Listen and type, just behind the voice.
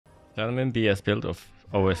Shadowman BS build of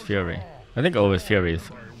OS Fury. I think OS Fury is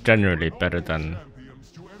generally better than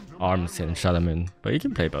Arms in Shadowman, but you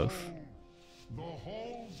can play both. The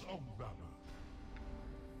halls of Valor.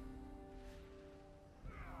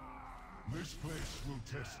 This place will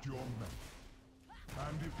test your metal.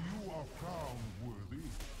 And if you are found worthy,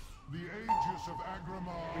 the Aegis of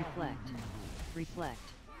Agramar Reflect. will be yours.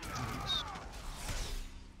 Reflect.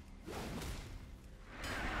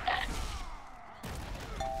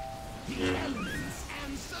 The elements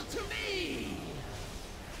answer to me!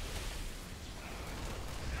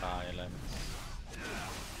 Elements.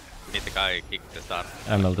 Need the guy kick the start.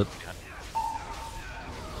 I melted.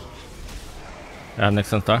 I have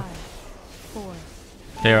next on star. 5, 4,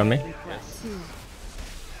 Clear on me. reflect. 2,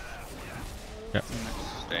 Yep.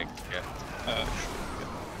 Take it.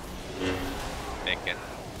 Take it.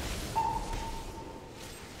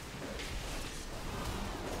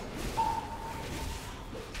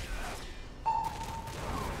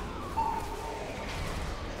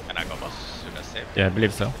 Can I go boss? Should I save? Yeah, I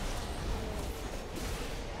believe so. I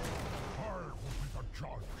will be the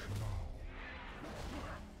judge now.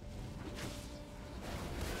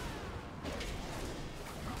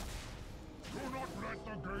 Do not let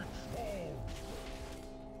the gates fall.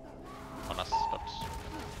 On us, stops.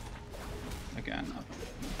 Again,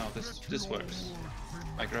 no, this works.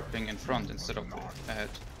 By grappling in front instead of ahead,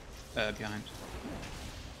 behind.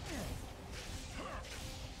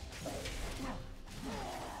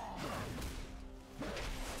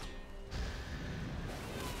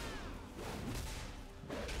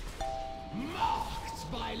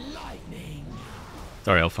 Marked by lightning!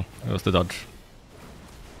 Sorry, Alpha. It was the dodge.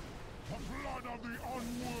 The blood of the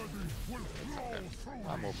unworthy will flow through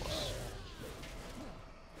I'm these boss.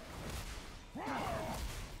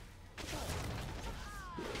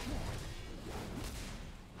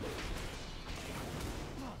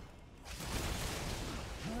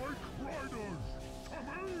 Break riders to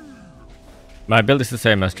me! My build is the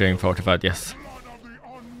same as during Fortified, yes. Blood of the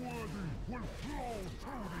unworthy will flow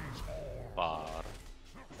through these halls. Bar.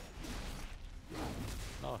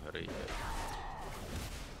 No hurry.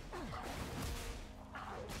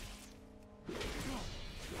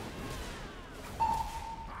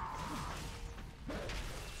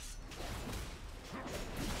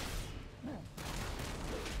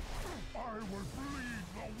 I will bleed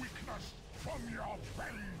the weakness from your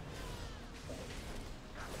veins.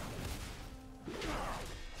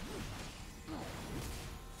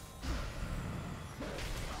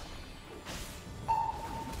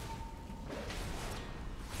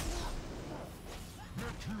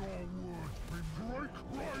 Let your words be break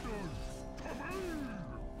riders to me.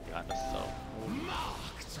 Behind us, so.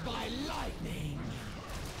 Marked by lightning!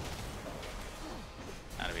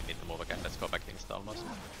 And we need to move again. Let's go back insta almost.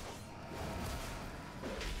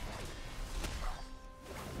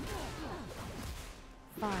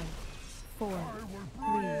 Five, 4,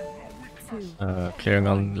 3, 2, Clearing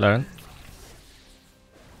on Laren.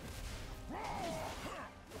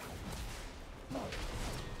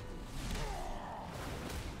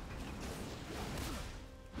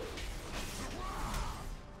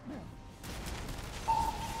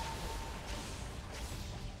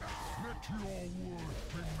 Let your words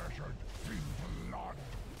be measured in blood.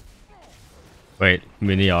 Wait,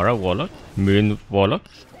 Muniara Warlock? Moon Warlock?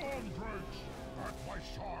 Stormbreaks at my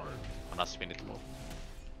side. On us, we need to move.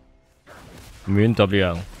 Moon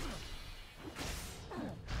WL.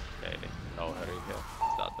 Okay, no hurry here.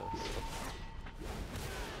 Start the spot.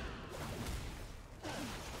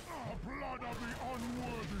 The blood of the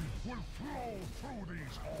unworthy will flow through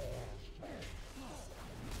these halls.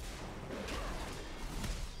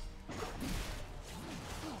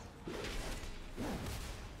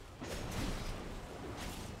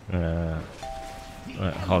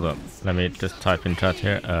 Wait, hold on. Let me just type in chat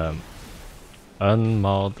here.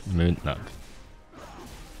 Unmauled Moon Nug.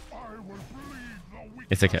 I will bleed the weak.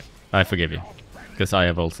 It's okay. I forgive you. Because I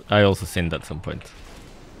also sinned at some point.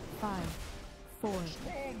 5, 4,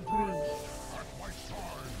 3, At my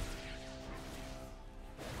side.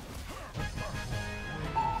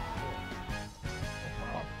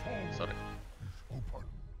 Sorry. Open.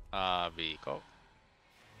 We go.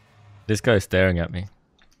 This guy is staring at me.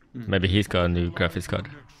 Maybe he's got a new graphics card.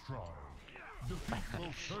 Next trial. Defeat both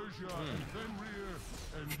Persia and Fenrir,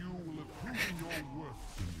 and you will have proven your worth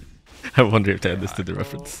to me. I wonder if they understood the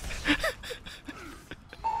reference.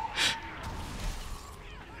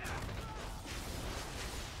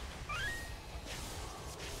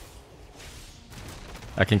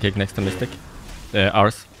 I can kick next to Mystic.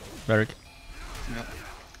 Ours, Varric. Yep.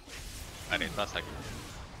 I need last second.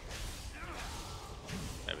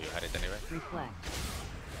 Maybe you had it anyway. reflect.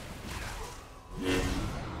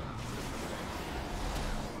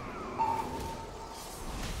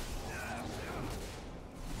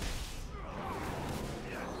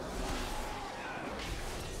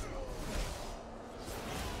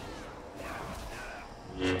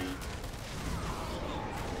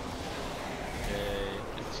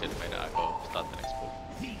 start the next pull.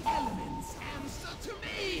 The elements answer to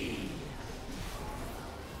me.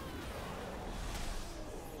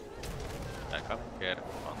 I come here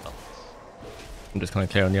on top. I'm just gonna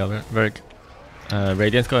clear on the other Verg.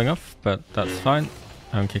 Radiant's going off, but that's fine.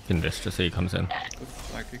 I'm kicking this just so he comes in.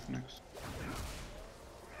 Oops, I kick next.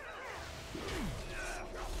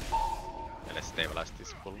 And let's stabilize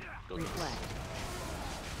this pull. Do this.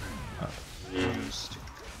 Stick.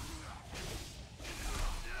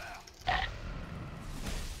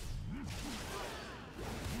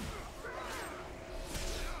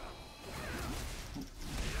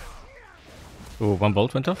 Ooh, one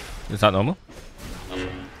bolt went off. Is that normal?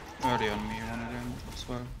 Early on me, one again as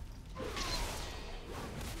well.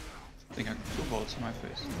 I think I got 2 bolts in my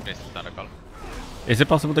face. This is Tyrannical. Is it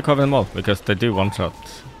possible to cover them all? Because they do one shot.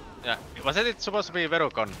 Yeah, wasn't it supposed to be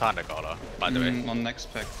Verukon Tyrannical, by the way? On next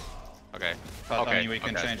spec. Okay. But okay. I mean, we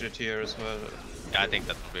can change it here as well. Yeah, I think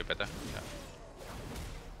that would be better. Yeah.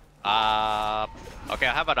 Okay,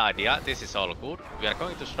 I have an idea. This is all good. We are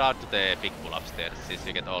going to start the big pull upstairs since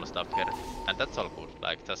we get all stuff here, and that's all good.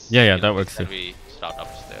 Like just Yeah, that works too. We start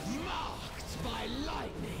upstairs. Marked by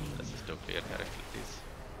lightning. Let's just do clear here with this.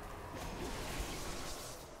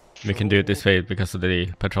 We can do it this way because of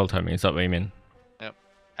the patrol timing. Is that what you mean? Yep.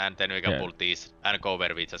 And then we can Yeah. pull these and go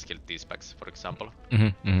where we just killed these packs, for example.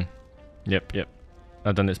 Yep.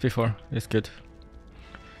 I've done this before. It's good.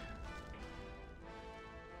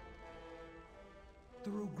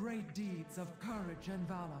 Through great deeds of courage and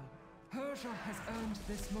valor, Persia has earned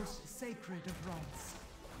this most sacred of rights.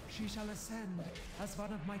 She shall ascend as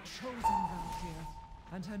one of my chosen Valkyr,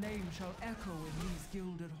 and her name shall echo in these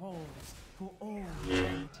gilded halls for all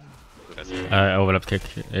eternity. Overlap kick.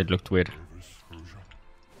 It looked weird.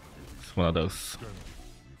 It's one of those.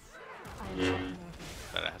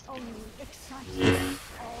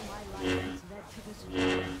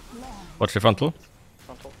 Watch the frontal.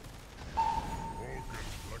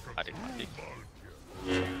 I did not think.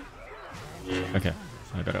 Okay,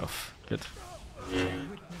 I got it off. Good.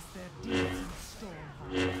 Witness their deeds in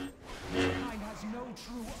Stormheart. Mankind has no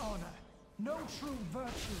true honor, no true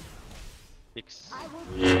virtue. Fix. I will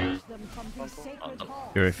purge them from these sacred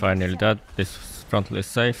halls. Purify nearly dead. This frontal is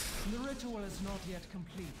safe. The ritual is not yet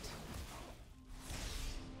complete.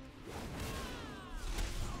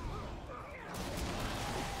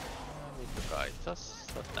 Need to guide us.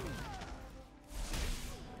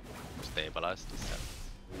 Stabilize this.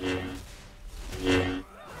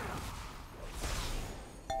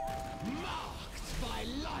 Marked by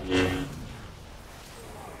lightning.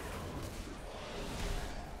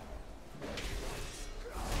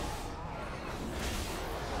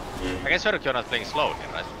 I guess you're not playing slow here,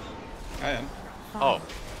 right? I am. Oh,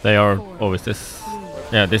 They are always this.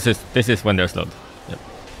 Yeah, this is when they're slowed. Yep.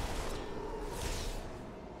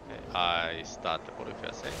 okay. I start the pull if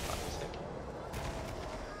you're saying my mistake.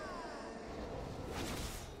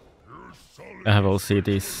 I have all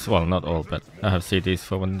CDs. Well, not all, but I have CDs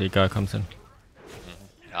for when the guy comes in.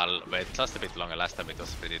 I'll wait just a bit longer. Last time it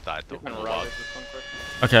was pretty tight to move out.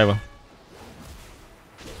 Okay, well.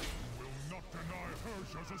 Not deny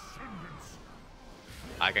Persia's ascendance.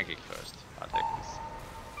 I can kick first. I'll take this.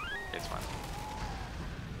 It's fine.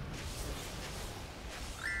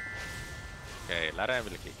 Okay, Laren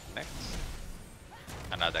will kick next.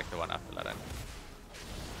 And I'll take the one after Laren.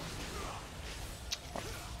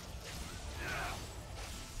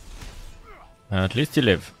 At least you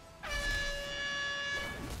live.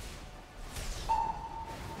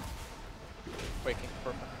 Quaking,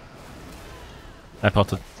 perfect. I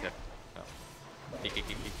potted. Yeah. No. Kick.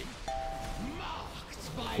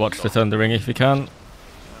 Watch the thundering if you can.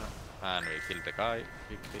 And we kill the guy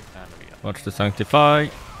quickly and we Watch the sanctify.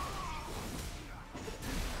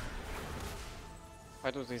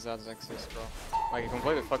 Why do these adds exist, bro? Like, you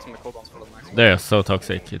completely fucking the cooldowns for the max. They are so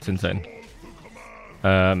toxic. It's insane.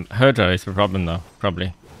 Herja is the problem now,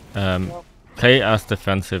 probably. Play as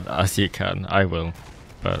defensive as you can. I will,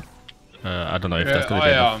 but I don't know if that's gonna be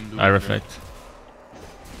enough. I reflect.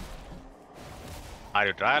 Are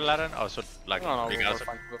you trying Laren or should like No, big we're answer?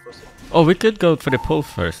 fine for the first one. Oh, we could go for the pull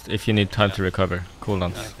first if you need time to recover.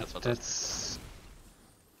 Cooldowns. That's what That's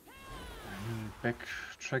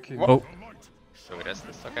backtracking. Oh, So we rest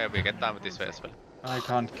this. Okay, we get time with this way as well. I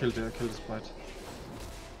can't kill the sprite.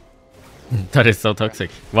 that is so toxic.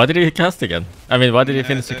 Why did he cast again? I mean, why did he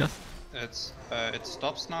finish the cast? It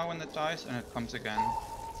stops now when it dies and it comes again.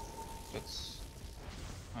 That's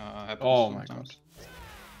happens Oh my sometimes.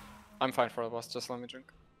 I'm fine for the boss, just let me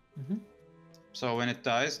drink. So when it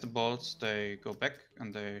dies, the bolts they go back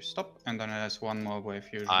and they stop, and then it has one more wave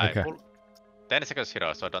usually. I Okay. pull 10 seconds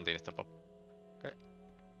hero, so don't insta pop. Okay.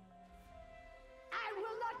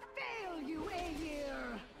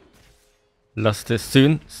 Lost this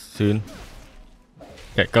soon. Soon.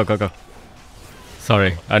 Okay, go, go, go.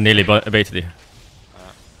 Sorry, I nearly baited you.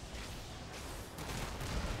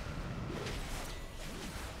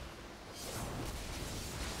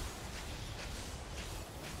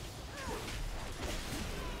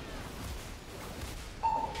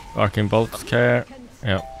 Arcane bolts care.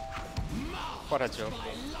 Yep. What a joke.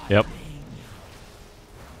 Yep.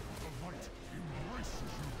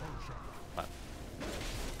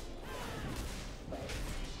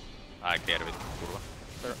 I care with kurva.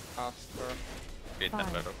 They're after. Beat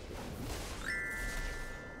that better.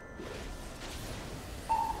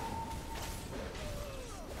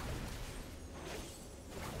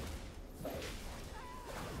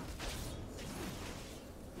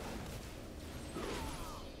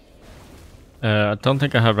 I don't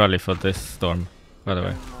think I have rally for this storm, by the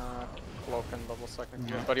way. Cloak and bubble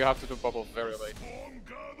second, but you have to do bubble very late.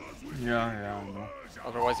 Yeah, yeah, I know.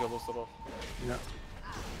 Otherwise you'll lose the buff. Yeah.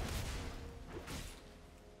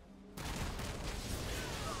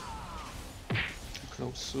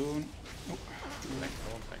 Close soon. Oh.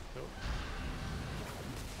 Thank you.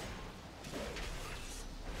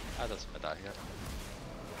 That's meta here.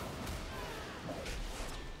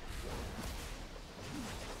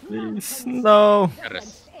 Please, no.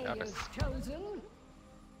 Yes, yes.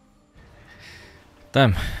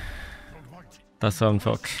 Damn. That's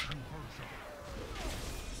unfortunate.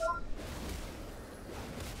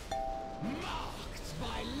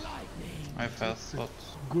 I felt that.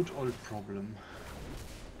 Good old problem.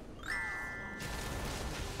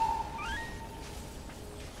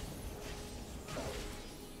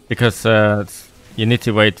 Because you need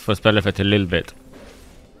to wait for spell effect a little bit.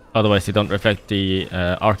 Otherwise you don't reflect the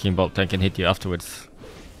arcing bolt and can hit you afterwards.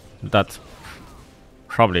 That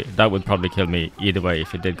would probably kill me either way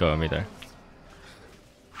if it did go on me there.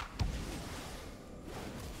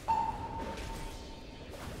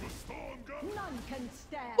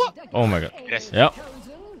 Oh my god. Yes. Yep.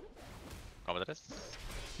 Come with this.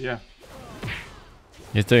 Yeah.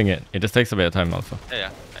 He's doing it. It just takes a bit of time also. Yeah.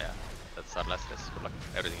 That's our last list. Good luck.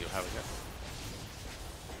 Everything you have here.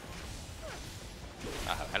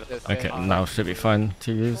 I have health. Okay, now should be fine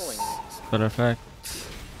to use spell effect.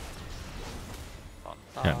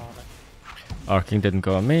 Yeah. Arcing didn't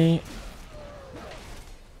go on me.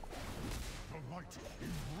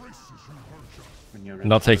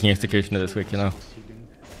 Not taking executioner this week, you know.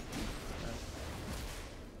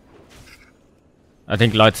 I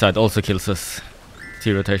think light side also kills us.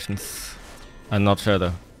 2 rotations. I'm not sure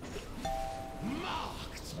though.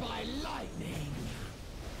 Marked by lightning.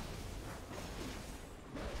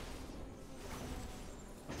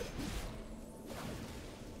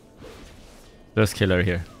 There's killer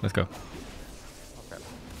here. Let's go.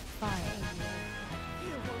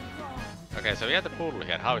 Okay, so we have the pool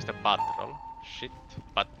here. How is the patrol? Shit,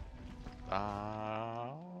 but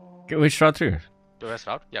Can we shroud through? do we have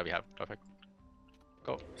shroud? Yeah, we have. Perfect.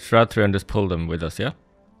 Go. Shroud through and just pull them with us, yeah?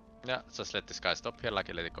 Yeah, just let this guy stop here,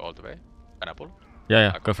 like let it go all the way. Can I pull?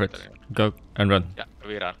 Yeah, I go for it. can't anymore. Go and run. Yeah,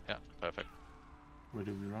 we run. Yeah, perfect. Where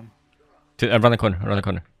do we run? Run the corner, run the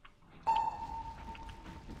corner.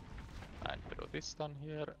 And we do this down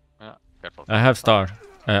here. Yeah, careful. I have star.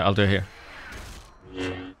 I'll do it here.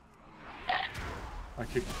 I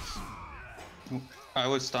kick. I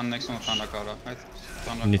will stun next on Thunder Gala.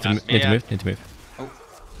 Need to move. Need to move. Oh,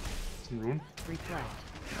 Some rune.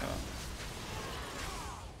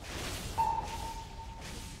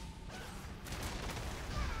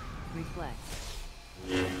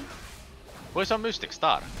 Who is on Mystic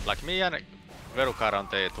Star? Like me and Verukar on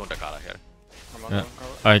the Thundergala here. I'm on Yeah.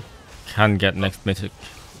 the I can get next mythic.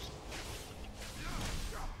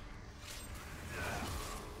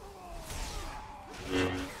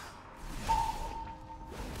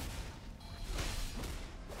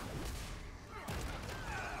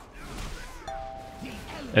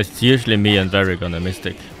 It's usually me and Varrig on the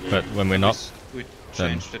Mystic, but when we're not, we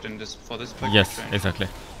then changed it in this for this pack. yes, we changed. exactly.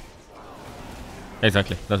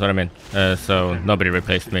 Exactly, that's what I mean. So nobody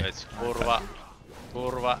replaced me. It's Kurva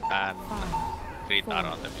and Ritar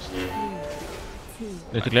on the Mystic.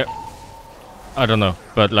 Need to clear. I don't know,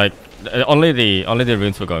 but like only the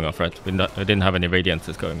runes were going off, right? We didn't have any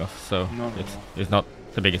radiances going off, so No. it's not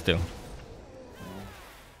the biggest deal.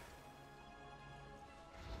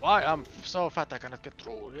 Why I'm so fat I cannot get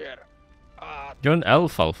through here? You're an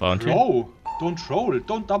elf alpha, aren't you? Throw! Don't troll,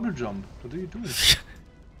 don't double jump. What are you doing?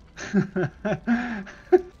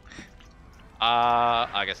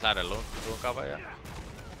 I guess ladder loon cover, yeah.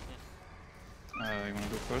 You wanna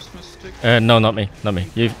do first Mystic? No, not me.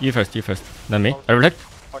 You first. Then me. I reflect.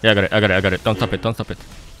 Yeah, I got it. Don't stop it.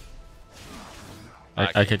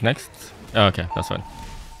 I kick next. Oh, okay, that's fine.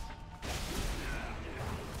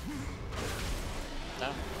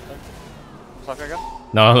 Yeah. Talk again?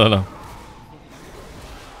 No, no, no.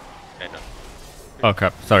 Okay, done. Oh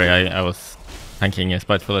crap, sorry, I was tanking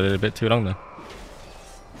Spiteful a little bit too long there.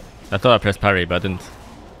 I thought I pressed parry, but I didn't.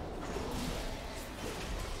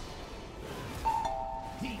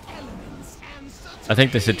 I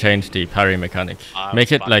think they should change the parry mechanic.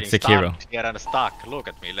 Make it like Sekiro. Stuck here and stuck. Look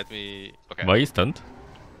at me. Let me. Okay. Why are you stunned?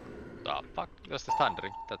 Oh fuck! Because the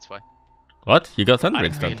thundering. That's why. What? You got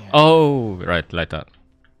thundering stunned? Oh, right, like that.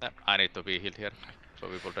 Yeah, I need to be healed here, so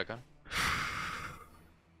we pull Dragon.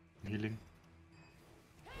 Healing.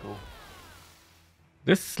 Go.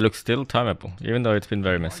 This looks still timeable, even though it's been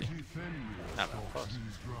very messy. Yeah, of course.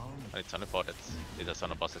 And it's on the board. It's a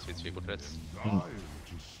son of bosses with 3 reds.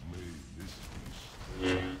 A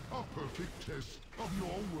perfect test of your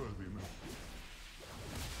worthiness.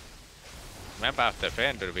 Remember, after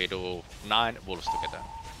Fender, we do 9 wolves together.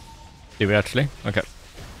 Do we actually? Okay.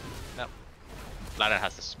 No. Ladder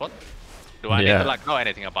has the spot. Do I need to like know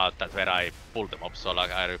anything about that where I pull them up? So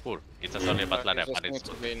like I pull. It's just only about ladder, but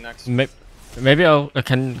it's maybe I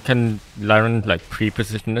can Lyron like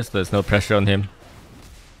pre-position this. There's no pressure on him.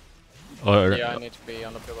 Or yeah, I need to be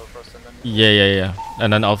on the pillar first and then... Yeah.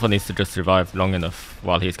 And then Alpha needs to just survive long enough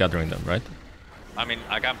while he's gathering them, right? I mean,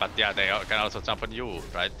 I can, but yeah, they can also jump on you,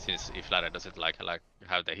 right? Since if ladder doesn't like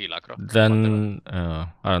have the heal aggro. Then I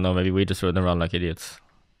don't know. Maybe we just run around like idiots.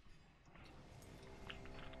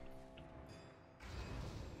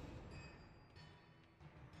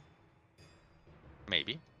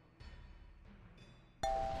 Maybe.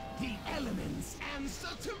 The elements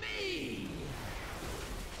answer to me.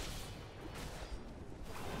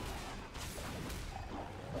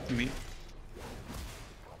 Me.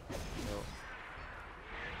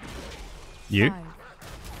 You? 5,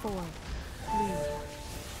 4, 3.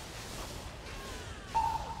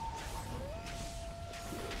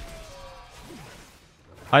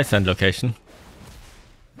 High send location.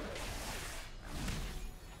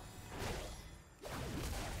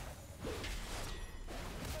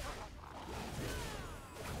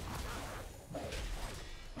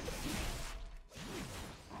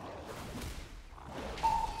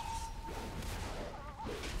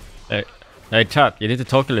 Hey chat, you need to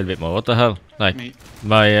talk a little bit more. What the hell? Like,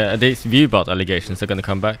 my these viewbot allegations are gonna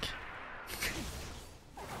come back.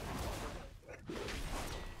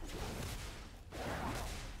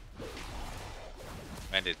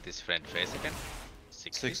 When did this friend face again?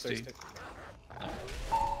 60.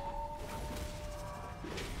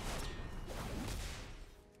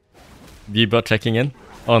 Viewbot checking in?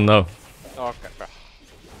 Oh no. Okay, bro.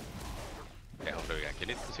 Okay, hopefully we can kill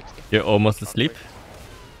it to 60. You're almost asleep?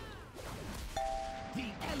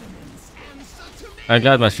 I'm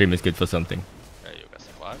glad my stream is good for something. Yeah, you guys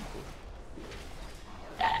survive.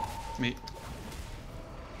 Me.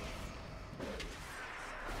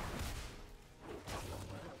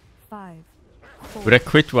 Would I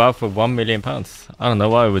quit WoW for £1 million? I don't know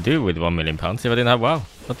what I would do with £1 million if I didn't have WoW.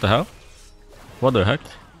 What the hell? What the heck?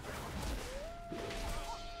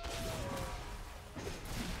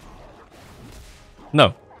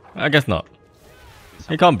 No, I guess not.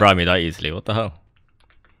 You can't bribe me that easily, what the hell?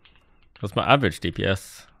 What's my average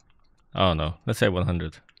DPS? Oh no, let's say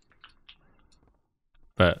 100.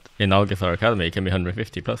 But in Algethar Academy it can be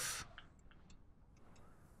 150 plus.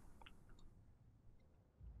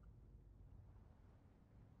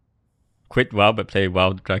 Quit WoW but play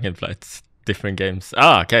WoW Dragonflight. Different games.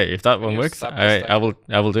 Ah, okay. If that one works, I will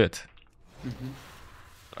do it.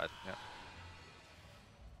 Right, yeah.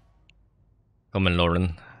 Come on,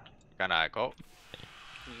 Lauren. Can I go?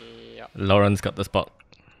 Yeah. Lauren's got the spot.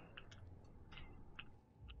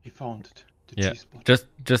 He found it. Yeah,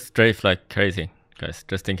 just strafe like crazy, guys.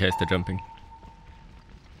 Just in case they're jumping.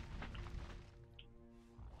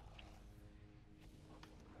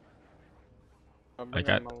 Like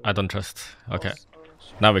I don't trust. Okay,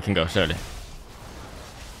 now we can go. Surely.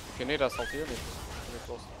 If you need us, I'll heal you.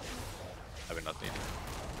 Close. I will not need.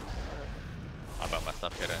 I got my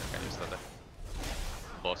stuff here and I can use that.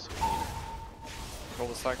 Boss. Roll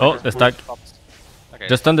the stag. Oh, the stag. Okay.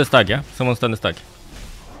 Just stun the stag, yeah? Someone stun the stag.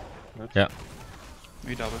 Yeah.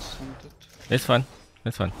 Me double stunned it. It's fine.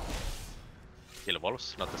 It's fine. Kill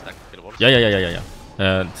wolves, not the stack. Kill wolves.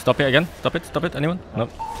 Yeah. Stop it again. Stop it. Anyone? No.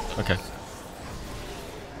 Okay.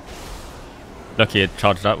 Lucky it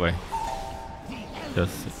charged that way.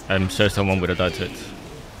 Just, I'm sure someone would have died to it.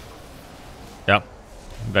 Yeah.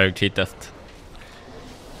 Very cheat death.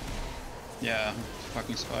 Yeah,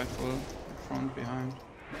 fucking Spiteful. Front, behind.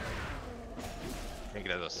 I think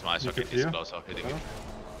that was my socket is close off hitting it.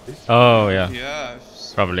 Oh yeah. Yeah,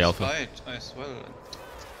 Probably alpha. Spite as well.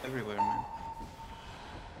 Everywhere,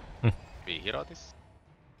 man. We hero this?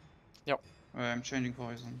 I'm changing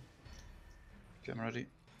poison. Okay, I'm ready.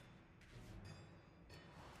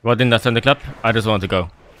 What in that thunderclap? I just want to go.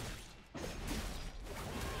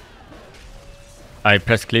 I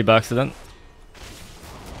pressed cleave by accident.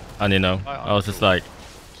 And you know, I was just like,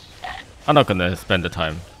 I'm not gonna spend the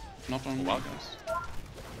time Not on me, guys.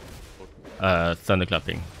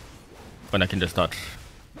 thunderclapping when I can just start.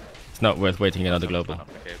 It's not worth waiting another global.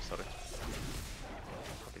 Okay, sorry.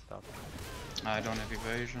 Copy that. I don't have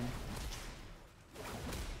evasion.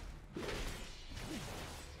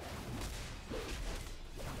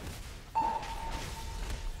 I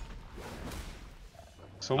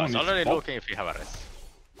Someone was needs already a bob. looking if you have a res.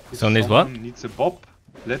 If Someone needs what? someone needs a bob,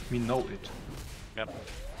 let me know it. Yep.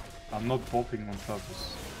 I'm not bobbing on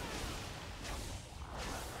purpose.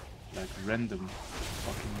 Like random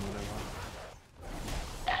fucking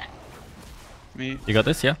whatever. Me. You got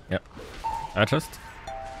this? Yeah? Yeah. I trust.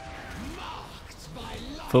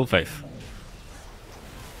 Full faith.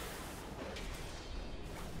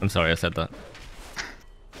 I'm sorry I said that.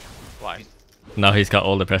 Why? Now he's got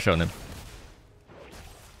all the pressure on him.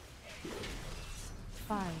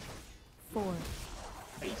 5, 4,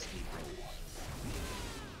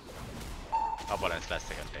 Opponent's last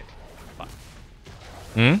second dead. Fine.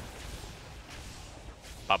 Hmm?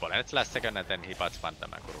 Opponent's last second and then he bats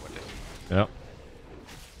Phantom and Kurva dead. Yeah.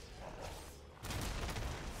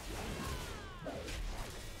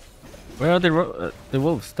 Where are the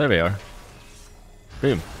wolves? There they are.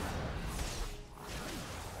 Boom.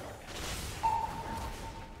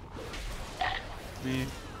 Me.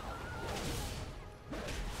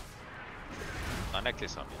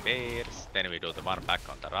 Necklace on the bears, then we do the one back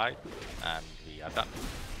on the right, and we are done.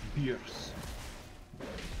 Beers.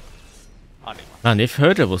 Animal. Man, if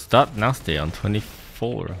Herder was that nasty on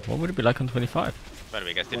 24, what would it be like on 25? Well,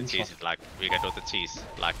 we can still cheese it, like, we can do the cheese,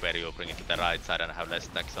 like where you bring it to the right side and have less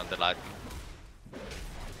stacks on the right.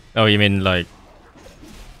 Oh, you mean like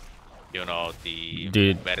You know, the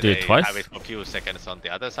where do they it twice? have it for a few seconds on the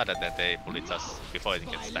other side and then they pull it just before it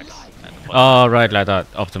gets stacks. And Oh, right, like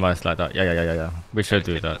that. Optimized like that. Yeah. We should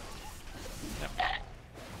do that.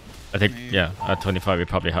 I think, yeah, at 25 we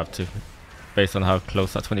probably have to, based on how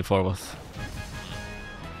close that 24 was.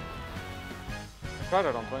 I tried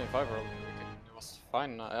it on 25 earlier. It was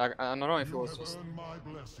fine. I don't know if it was just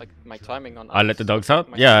like my timing on. I let the dogs out?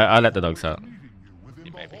 Yeah, I let the dogs out.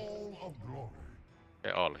 maybe.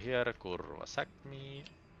 Okay, all here, Kurva sacked me.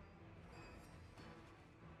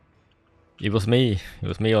 It was me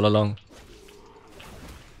all along.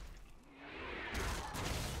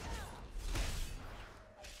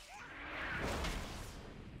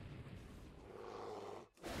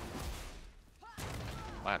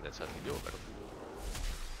 Man, that's what we do, but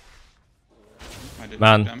I did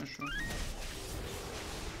Man. damage. So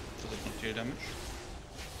that's not deal damage.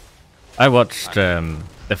 I watched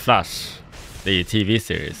The Flash, the TV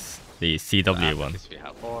series, the CW one. we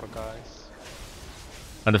have 4 guys.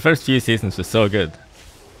 And the first few seasons were so good.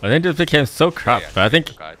 And then it just became so crap. But I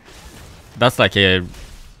think that's like a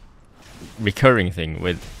recurring thing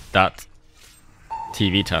with that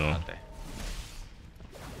TV channel.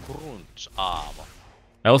 Crunch Aamo.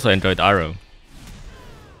 I also enjoyed Arrow.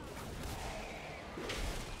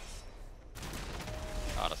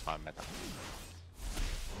 Oh, that's my meta.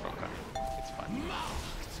 Okay, it's fine.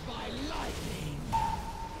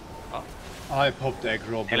 Oh, I popped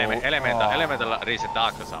aggro, bro. Elemental reset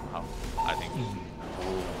Darker somehow, I think.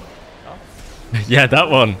 Yeah, that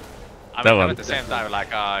one. I That mean, one. at the same time,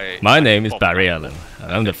 like I... My name is Barry Allen,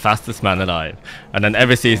 and I'm the fastest man alive. And then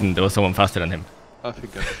every season there was someone faster than him. I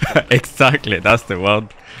think I Exactly, that's the one.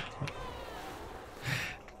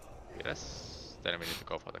 Yes, then we need to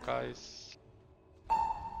go for the guys.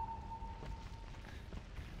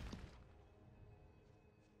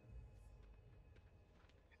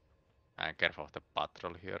 And careful of the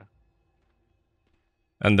patrol here.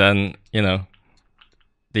 And then, you know,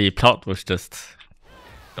 the plot was just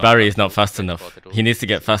Barry is not fast enough. He needs to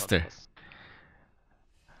get faster.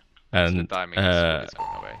 And timing is going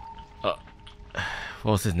away.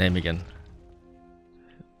 what was his name again?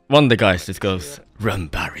 One of the guys just goes, "Run,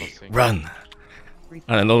 Barry, run!" And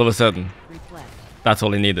then all of a sudden, that's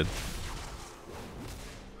all he needed.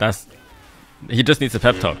 He just needs a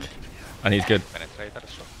pep talk, and he's good. Penetrator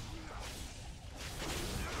shot.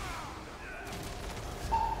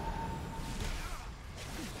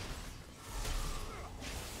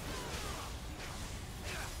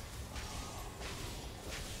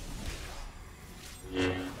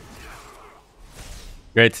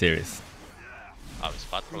 Great series. Oh, it's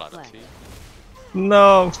bad. Blood reflect. tea.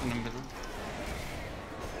 No! In the middle.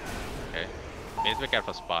 Okay. Need to be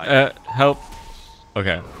careful spy. Help.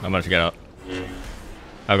 Okay, I managed to get out.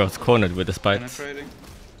 I got cornered with the spikes. Penetrating.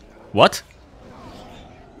 What?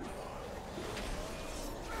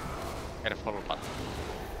 Careful but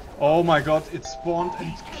Oh my god, it spawned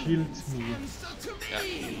and killed me. yeah.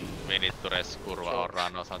 We need to rest kurva or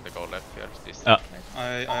run or something, go left here. This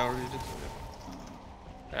I already did.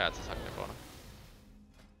 yeah, it's exactly the corner.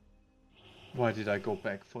 Why did I go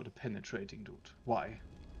back for the penetrating dude? Why?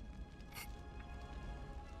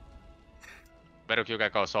 Beruk, you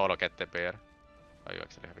can go solo, get the bear. Oh, you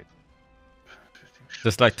actually have it.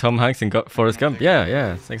 Just like Tom Hanks in Forrest Gump? Yeah,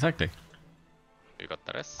 yeah, exactly. You got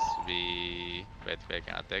the rest. We wait, we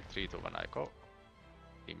can attack 3, 2, 1, I go.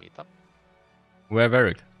 We meet up. Where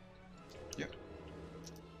Varric? Yeah.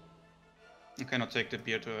 You cannot take the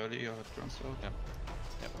beer too early or it runs out. Yep.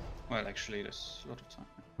 Yep. Well, actually, there's a lot of time.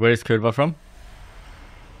 Where is Kurva from?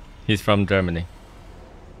 He's from Germany.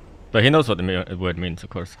 But he knows what the word means, of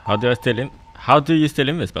course. How do you steal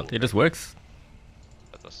Invis belt? It just works.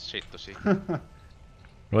 That was shit to see.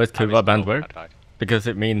 Why is Kurva band work? Because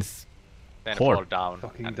it means Then Four. fall down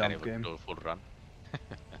Fucking and then dumb it would game. do full run.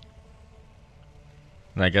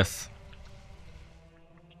 I guess.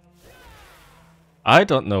 I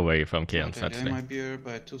don't know where you're from, Kian, Okay, actually. my beer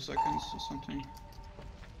by 2 seconds or something.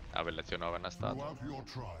 I will let you know when I start. Throughout your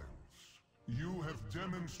trials, you have 3,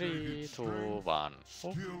 demonstrated 2, strength. 1.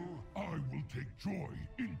 Still, I will take joy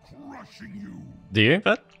in crushing you. Do you,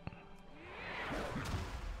 Pat?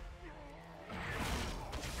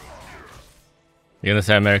 You gonna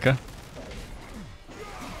say America?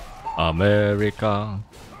 America.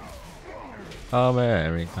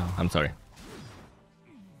 America. I'm sorry.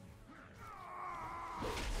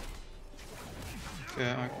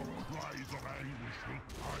 Yeah,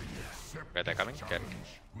 Where they coming? Okay.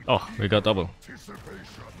 Oh, we got double.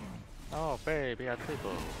 Oh baby, I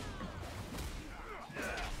triple.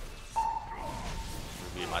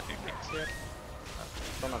 We might be fixed here.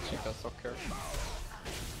 Don't have Chica soccer.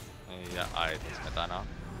 Yeah, it's meta now.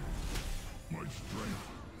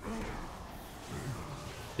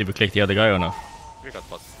 Did we click the other guy or no? We got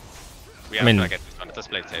bot. We I have mean- to get this one, it's a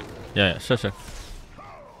split tape. Yeah, yeah, sure.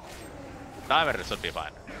 Diver should be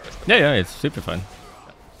fine. Yeah, yeah, it's super fine.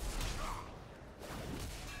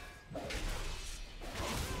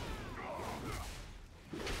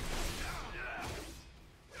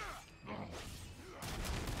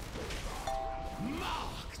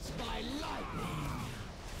 Marked by lightning.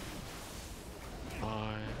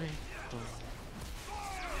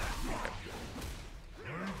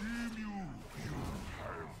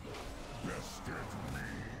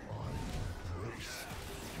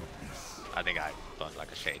 I think I don't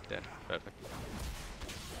like a shade there. Perfect.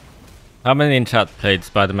 How many in chat played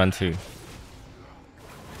Spider-Man 2?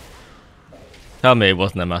 Tell me it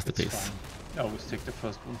wasn't a It's masterpiece. fine. I always take the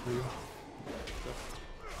first one for you.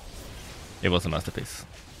 It was a masterpiece.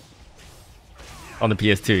 On the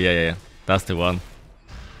PS2, yeah. That's the one.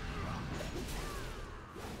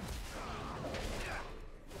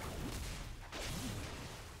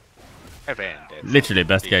 Literally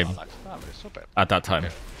best game at that time.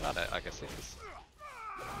 I can see this.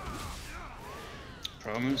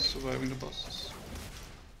 problem is surviving the bosses.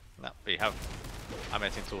 No, we have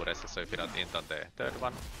amazing 2 rests, so if you don't int on the third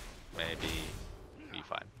one, maybe be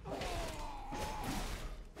fine.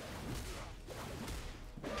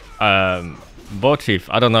 Board Chief,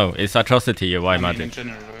 I don't know. It's AtrocityUI In magic.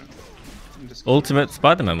 general, in this Ultimate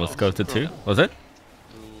Spider-Man was ghosted too, was it?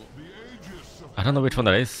 I don't know which one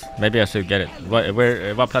that is. Maybe I should get it.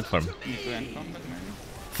 What platform? need to end combat maybe?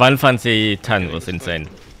 Final Fantasy X was insane.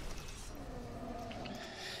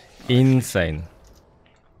 Insane.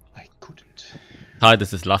 I couldn't.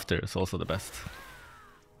 Tidus' laughter is also the best.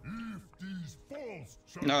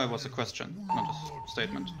 No, it was a question, not a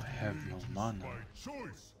statement. I have no mana.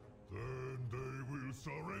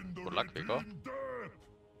 Good luck, Vico.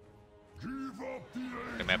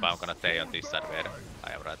 Remember, I'm gonna stay on this side where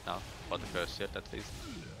I am right now, for the first shield at least.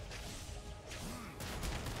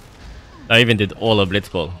 I even did all of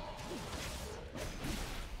Blitzball.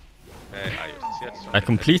 I used the shield, so I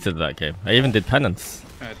completed that game. I even did penance.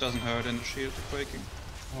 It doesn't hurt in the shield to Quaking.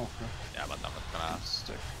 Oh, okay. yeah, but I'm not gonna.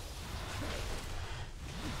 Stick.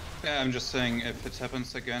 Yeah, I'm just saying if it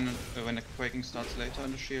happens again when the Quaking starts later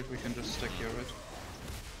in the shield, we can just stick here, right?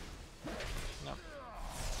 No.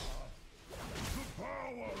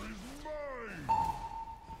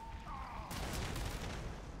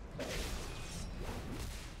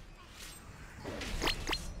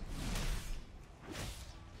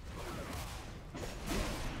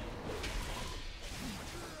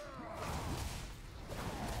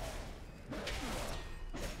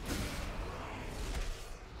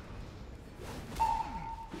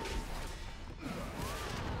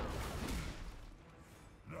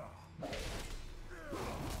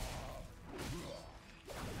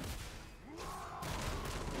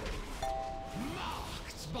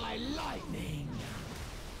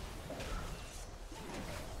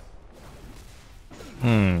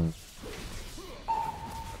 Hmm.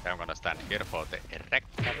 Okay, I'm gonna stand here for the erect.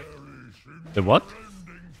 The what?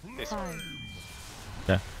 This 5,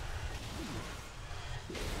 Yeah.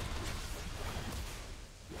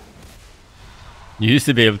 You used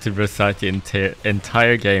to be able to recite the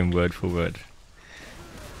entire game word for word.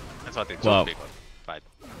 That's what it Wow. should be called. Right,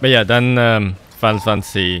 But yeah, then Final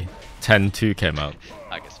Fantasy X-2 came out,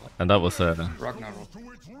 I guess. and that was Ragnarok.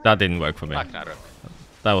 that didn't work for me. Ragnarok.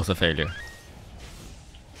 That was a failure.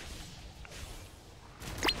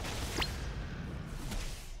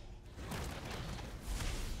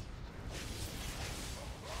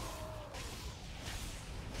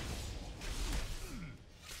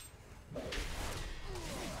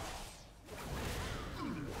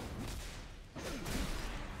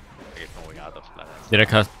 He's moving out of planets. Did I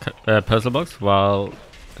cast Puzzle Box while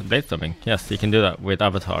Bladestorming? Yes, you can do that with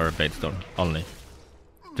Avatar or Bladestorm only.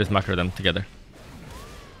 Just macro them together.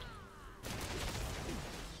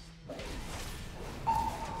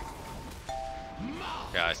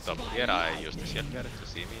 Yeah, I stopped here. I used the shield guard to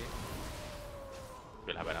see me.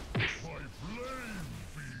 We'll have enough.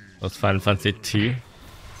 Was Final Fantasy 2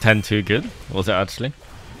 10-2 good? Was it actually?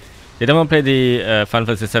 Did anyone play the Final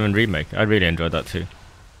Fantasy 7 remake? I really enjoyed that too.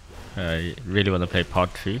 I really want to play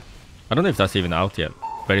part 2. I don't know if that's even out yet,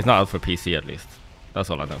 but it's not out for PC at least. That's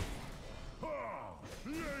all I know.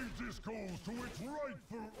 The Aegis calls to its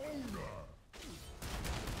rightful owner.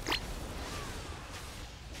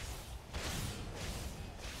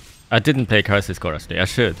 I didn't play Crisis Core actually. I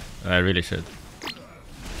should. I really should.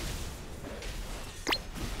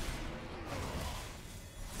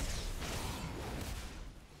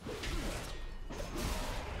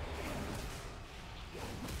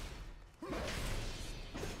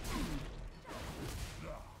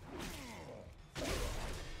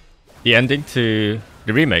 The ending to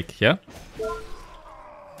the remake, yeah?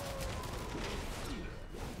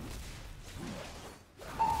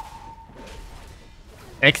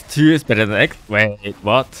 X2 is better than X. Wait,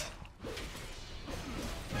 what?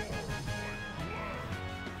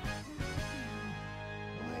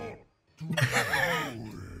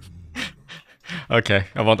 Okay,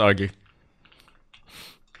 I won't argue.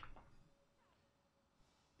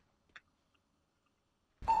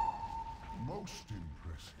 Most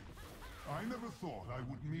impressive. I never thought I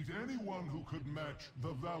would meet anyone who could match the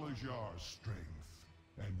Valajar's strength.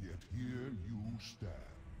 And yet here you stand.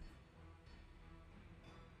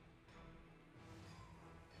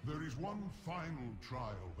 There is one final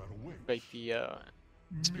trial that awaits. Break the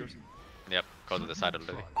spears. Yep, go to the side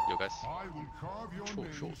already, you guys. I will carve your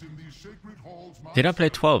names in these sacred halls. Did I play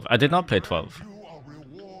 12? I did not play 12. You a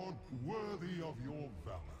reward worthy of your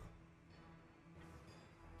valor.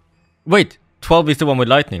 Wait, 12 is the one with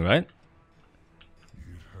lightning, right? It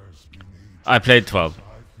has been ages I played 12. I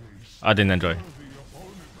faced I didn't enjoy. the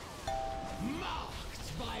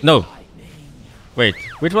opponent. No. Wait,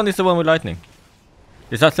 which one is the one with lightning?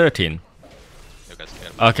 Is that 13? You guys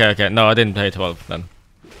clear. Okay, okay. No, I didn't play 12 then.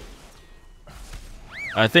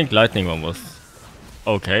 I think lightning one was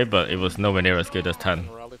okay, but it was nowhere near as good as 10.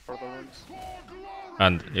 Rally for the rooms.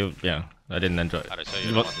 And it, yeah, I didn't enjoy it. Are you sure you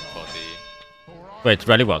don't want it for the... Wait,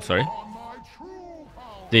 rally what? Sorry? On my true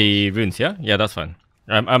power. The runes, yeah? Yeah, that's fine.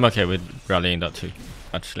 I'm okay with rallying that too,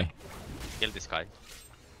 actually. Kill this guy.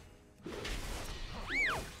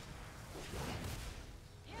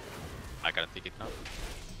 I can't pick it now.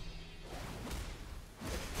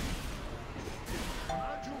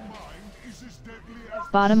 At your mind is as deadly as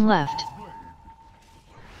the Bottom left. blade.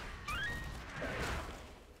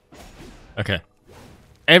 Okay.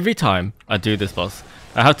 Every time I do this boss,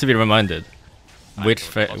 I have to be reminded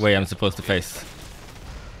which way I'm supposed to face.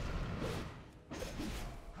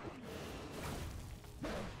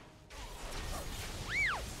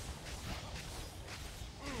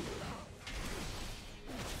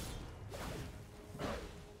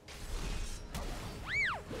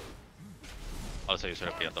 Also, you should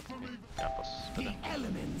have been on top of me. Yeah, boss. The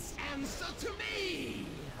elements answer to me.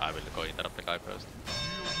 I will go interrupt the guy first.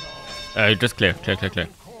 Just clear. Call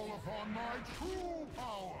upon my true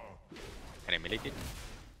power. Any melee kick?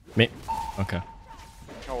 Me. Okay.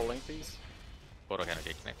 Oh, link these. Poro can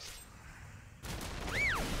kick next.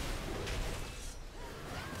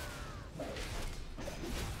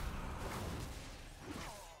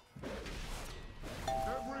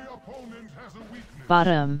 Every opponent has a weakness.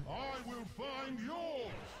 Bottom. I will find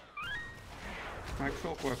yours. My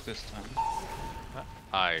cloak worked this time.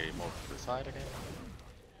 I move to the side again.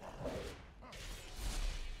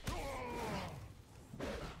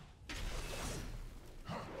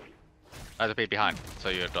 I have to be behind, so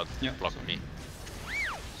you don't Yeah, block sorry. me.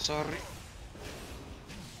 Sorry.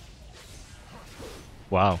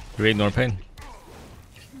 Wow, you ignore pain.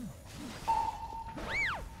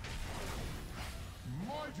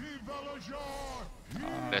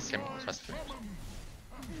 There's him just.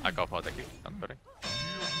 I go for the kill, don't worry.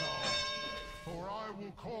 For I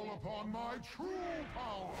will call upon my true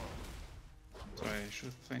power. So I should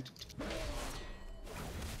have fainted.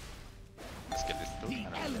 Let's get this too, The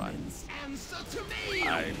and I'm fine. elements answer to me!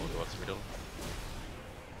 I move towards middle.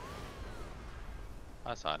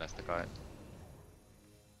 I silence the guy.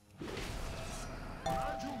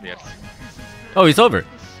 Yes. Oh, it's over.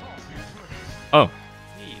 Oh,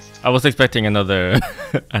 Jeez. I was expecting another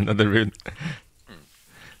another rune.